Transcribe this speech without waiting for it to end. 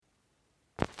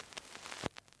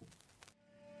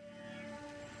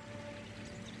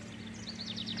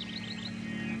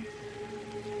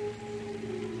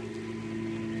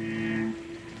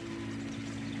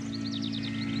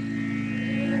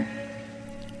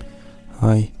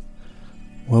Hi,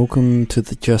 welcome to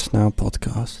the Just Now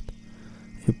podcast,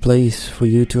 a place for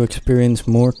you to experience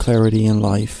more clarity in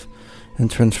life and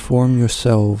transform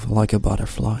yourself like a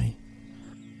butterfly.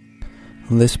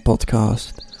 On this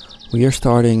podcast, we are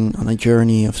starting on a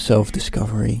journey of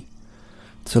self-discovery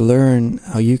to learn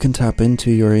how you can tap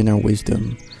into your inner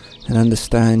wisdom and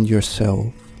understand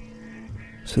yourself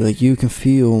so that you can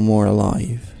feel more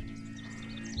alive.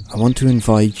 I want to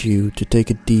invite you to take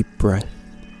a deep breath.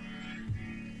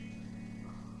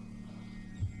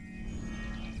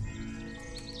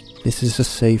 This is a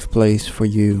safe place for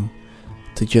you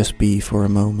to just be for a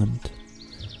moment,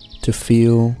 to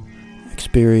feel,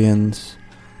 experience,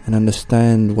 and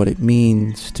understand what it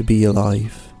means to be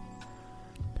alive.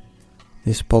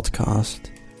 This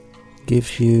podcast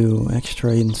gives you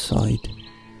extra insight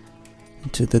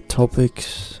into the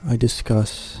topics I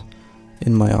discuss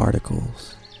in my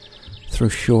articles through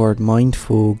short,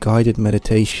 mindful, guided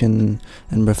meditation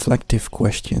and reflective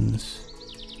questions.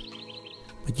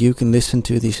 But you can listen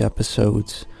to these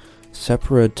episodes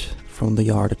separate from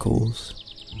the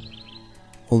articles.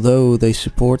 Although they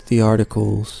support the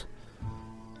articles,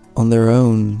 on their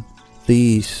own,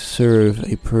 these serve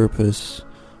a purpose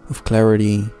of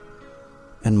clarity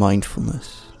and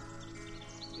mindfulness.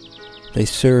 They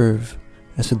serve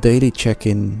as a daily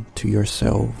check-in to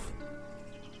yourself.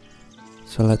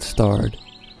 So let's start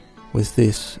with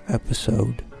this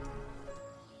episode.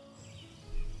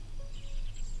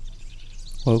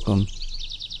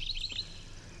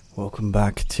 Welcome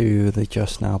back to the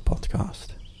Just Now podcast.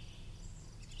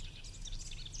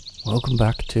 Welcome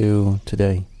back to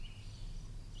today.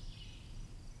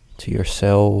 To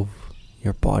yourself,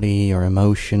 your body, your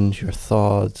emotions, your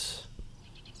thoughts.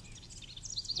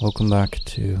 Welcome back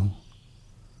to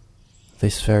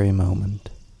this very moment.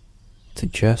 To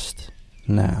just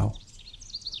now.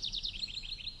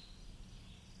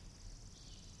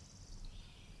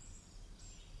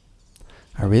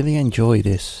 I really enjoy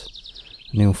this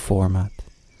new format.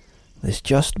 This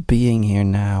just being here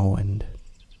now and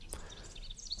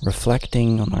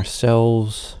reflecting on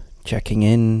ourselves, checking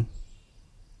in.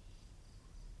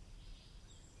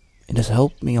 It has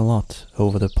helped me a lot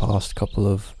over the past couple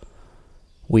of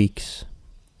weeks,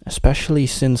 especially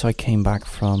since I came back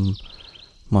from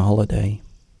my holiday.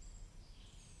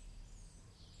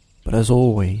 But as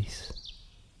always,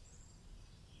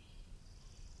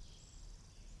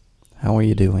 how are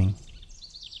you doing?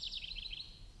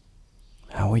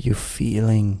 How are you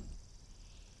feeling?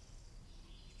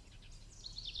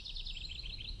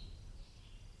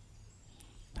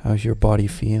 How's your body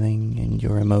feeling and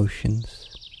your emotions?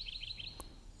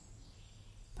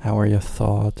 How are your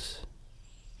thoughts?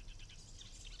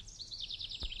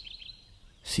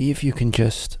 See if you can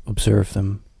just observe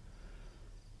them.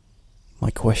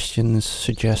 My questions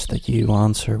suggest that you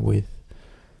answer with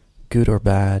good or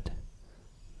bad.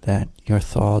 That your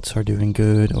thoughts are doing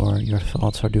good or your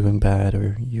thoughts are doing bad,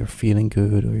 or you're feeling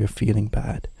good or you're feeling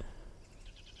bad.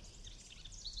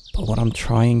 But what I'm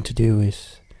trying to do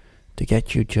is to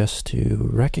get you just to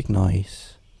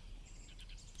recognize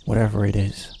whatever it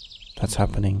is that's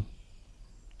happening.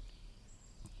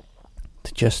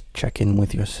 To just check in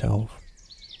with yourself.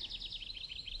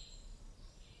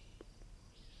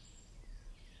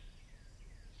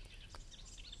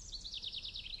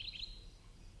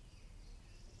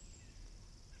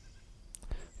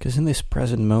 Because in this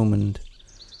present moment,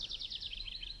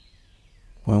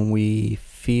 when we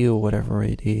feel whatever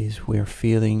it is we're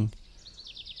feeling,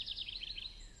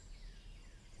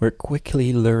 we're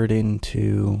quickly lured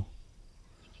into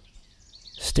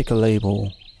stick a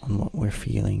label on what we're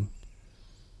feeling.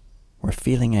 We're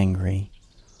feeling angry,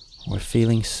 we're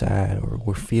feeling sad, or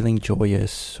we're feeling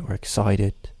joyous, or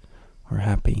excited, or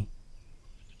happy.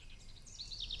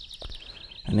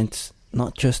 And it's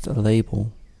not just a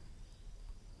label,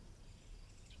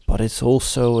 but it's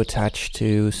also attached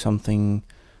to something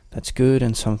that's good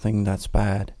and something that's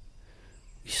bad.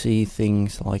 We see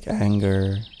things like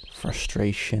anger,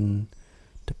 frustration,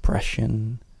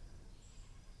 depression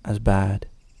as bad.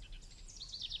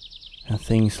 And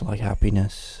things like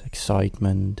happiness,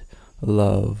 excitement,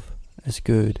 love as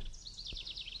good.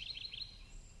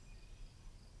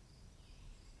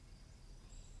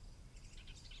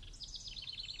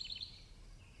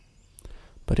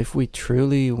 But if we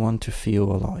truly want to feel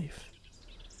alive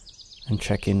and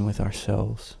check in with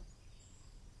ourselves,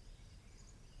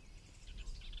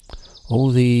 all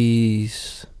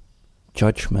these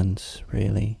judgments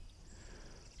really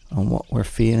on what we're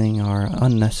feeling are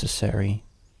unnecessary.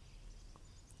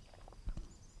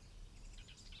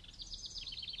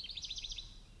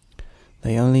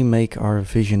 They only make our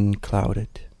vision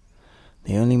clouded.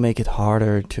 They only make it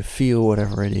harder to feel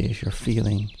whatever it is you're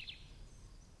feeling.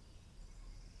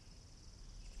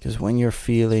 Because when you're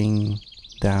feeling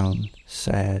down,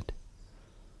 sad,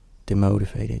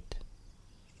 demotivated,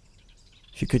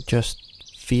 if you could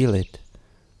just feel it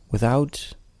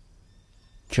without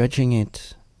judging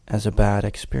it as a bad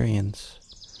experience,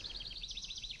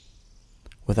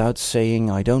 without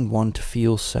saying I don't want to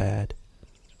feel sad,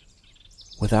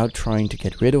 without trying to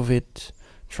get rid of it,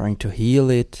 trying to heal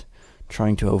it,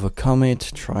 trying to overcome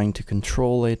it, trying to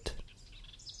control it,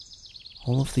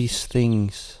 all of these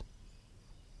things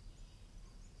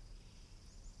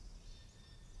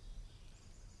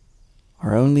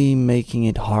are only making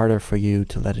it harder for you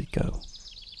to let it go.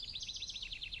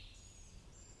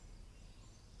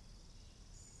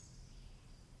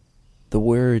 The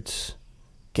words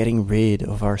getting rid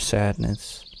of our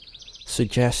sadness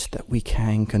suggest that we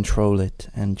can control it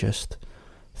and just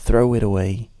throw it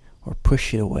away or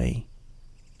push it away.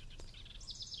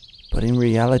 But in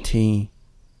reality,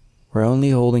 we're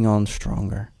only holding on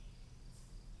stronger.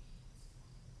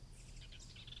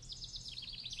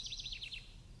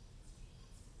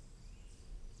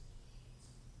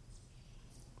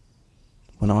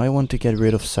 When I want to get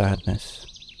rid of sadness,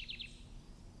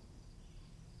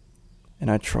 and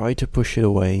I try to push it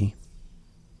away,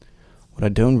 what I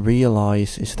don't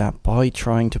realize is that by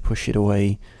trying to push it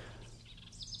away,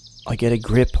 I get a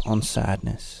grip on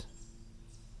sadness.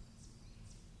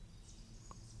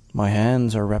 My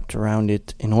hands are wrapped around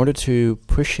it in order to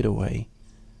push it away.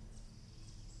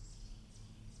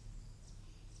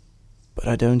 But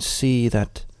I don't see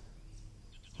that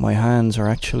my hands are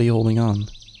actually holding on.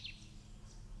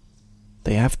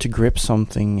 They have to grip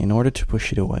something in order to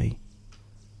push it away.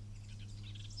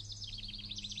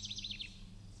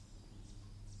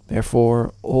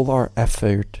 Therefore, all our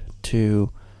effort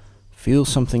to feel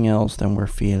something else than we're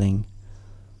feeling,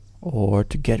 or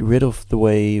to get rid of the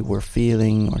way we're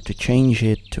feeling, or to change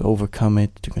it, to overcome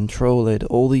it, to control it,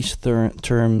 all these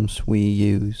terms we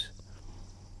use.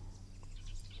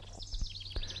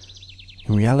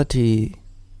 In reality,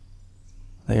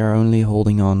 they are only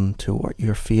holding on to what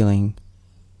you're feeling.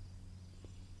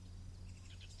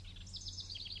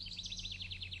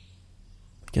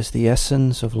 Because the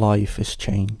essence of life is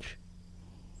change.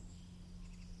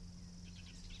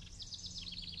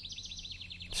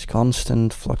 It's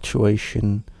constant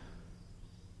fluctuation.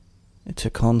 It's a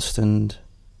constant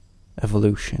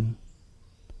evolution.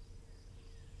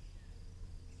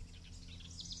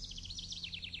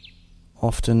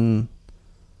 Often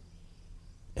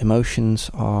emotions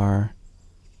are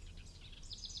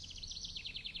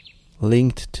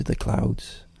linked to the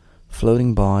clouds,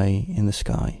 floating by in the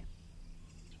sky.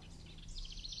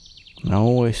 And I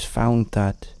always found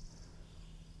that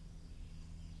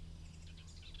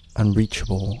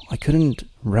unreachable. I couldn't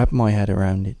wrap my head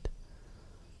around it.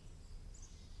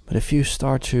 But if you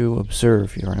start to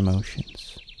observe your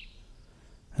emotions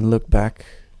and look back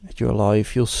at your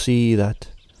life, you'll see that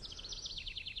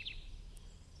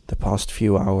the past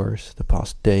few hours, the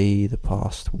past day, the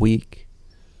past week,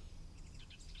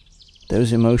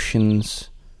 those emotions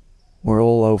were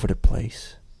all over the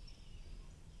place.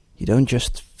 You don't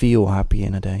just feel happy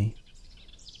in a day.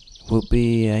 It will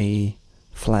be a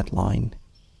flat line.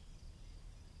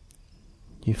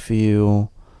 You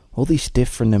feel all these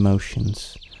different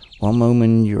emotions. One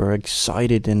moment you're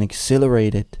excited and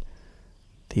exhilarated.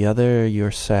 The other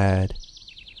you're sad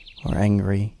or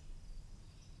angry.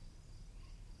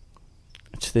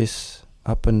 It's this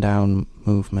up and down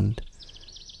movement.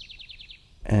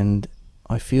 And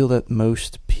I feel that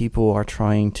most people are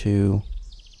trying to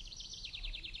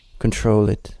control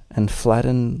it and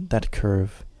flatten that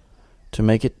curve to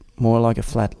make it more like a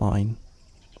flat line.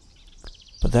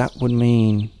 But that would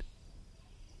mean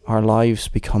our lives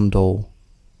become dull.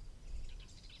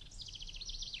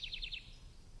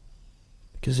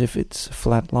 Because if it's a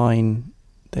flat line,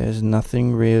 there's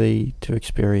nothing really to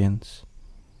experience.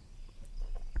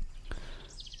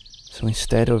 So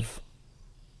instead of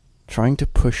trying to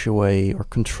push away or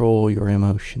control your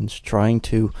emotions, trying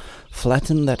to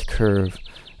flatten that curve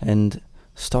and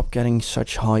stop getting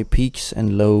such high peaks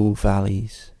and low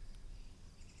valleys,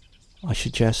 I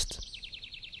suggest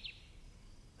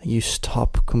that you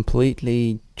stop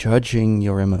completely judging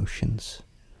your emotions,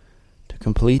 to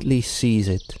completely seize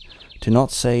it, to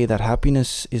not say that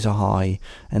happiness is a high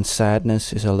and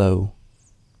sadness is a low,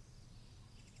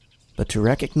 but to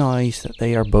recognize that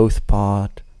they are both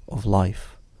part of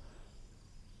life,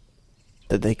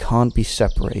 that they can't be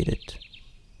separated,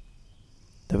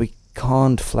 that we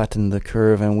can't flatten the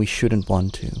curve and we shouldn't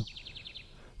want to,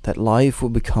 that life will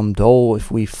become dull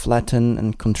if we flatten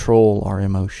and control our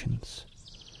emotions.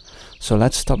 So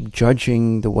let's stop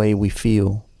judging the way we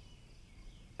feel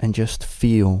and just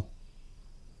feel.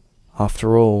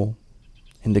 After all,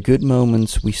 in the good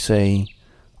moments we say,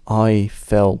 I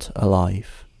felt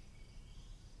alive.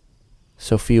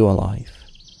 So feel alive,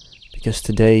 because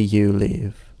today you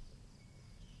live.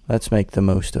 Let's make the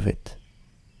most of it.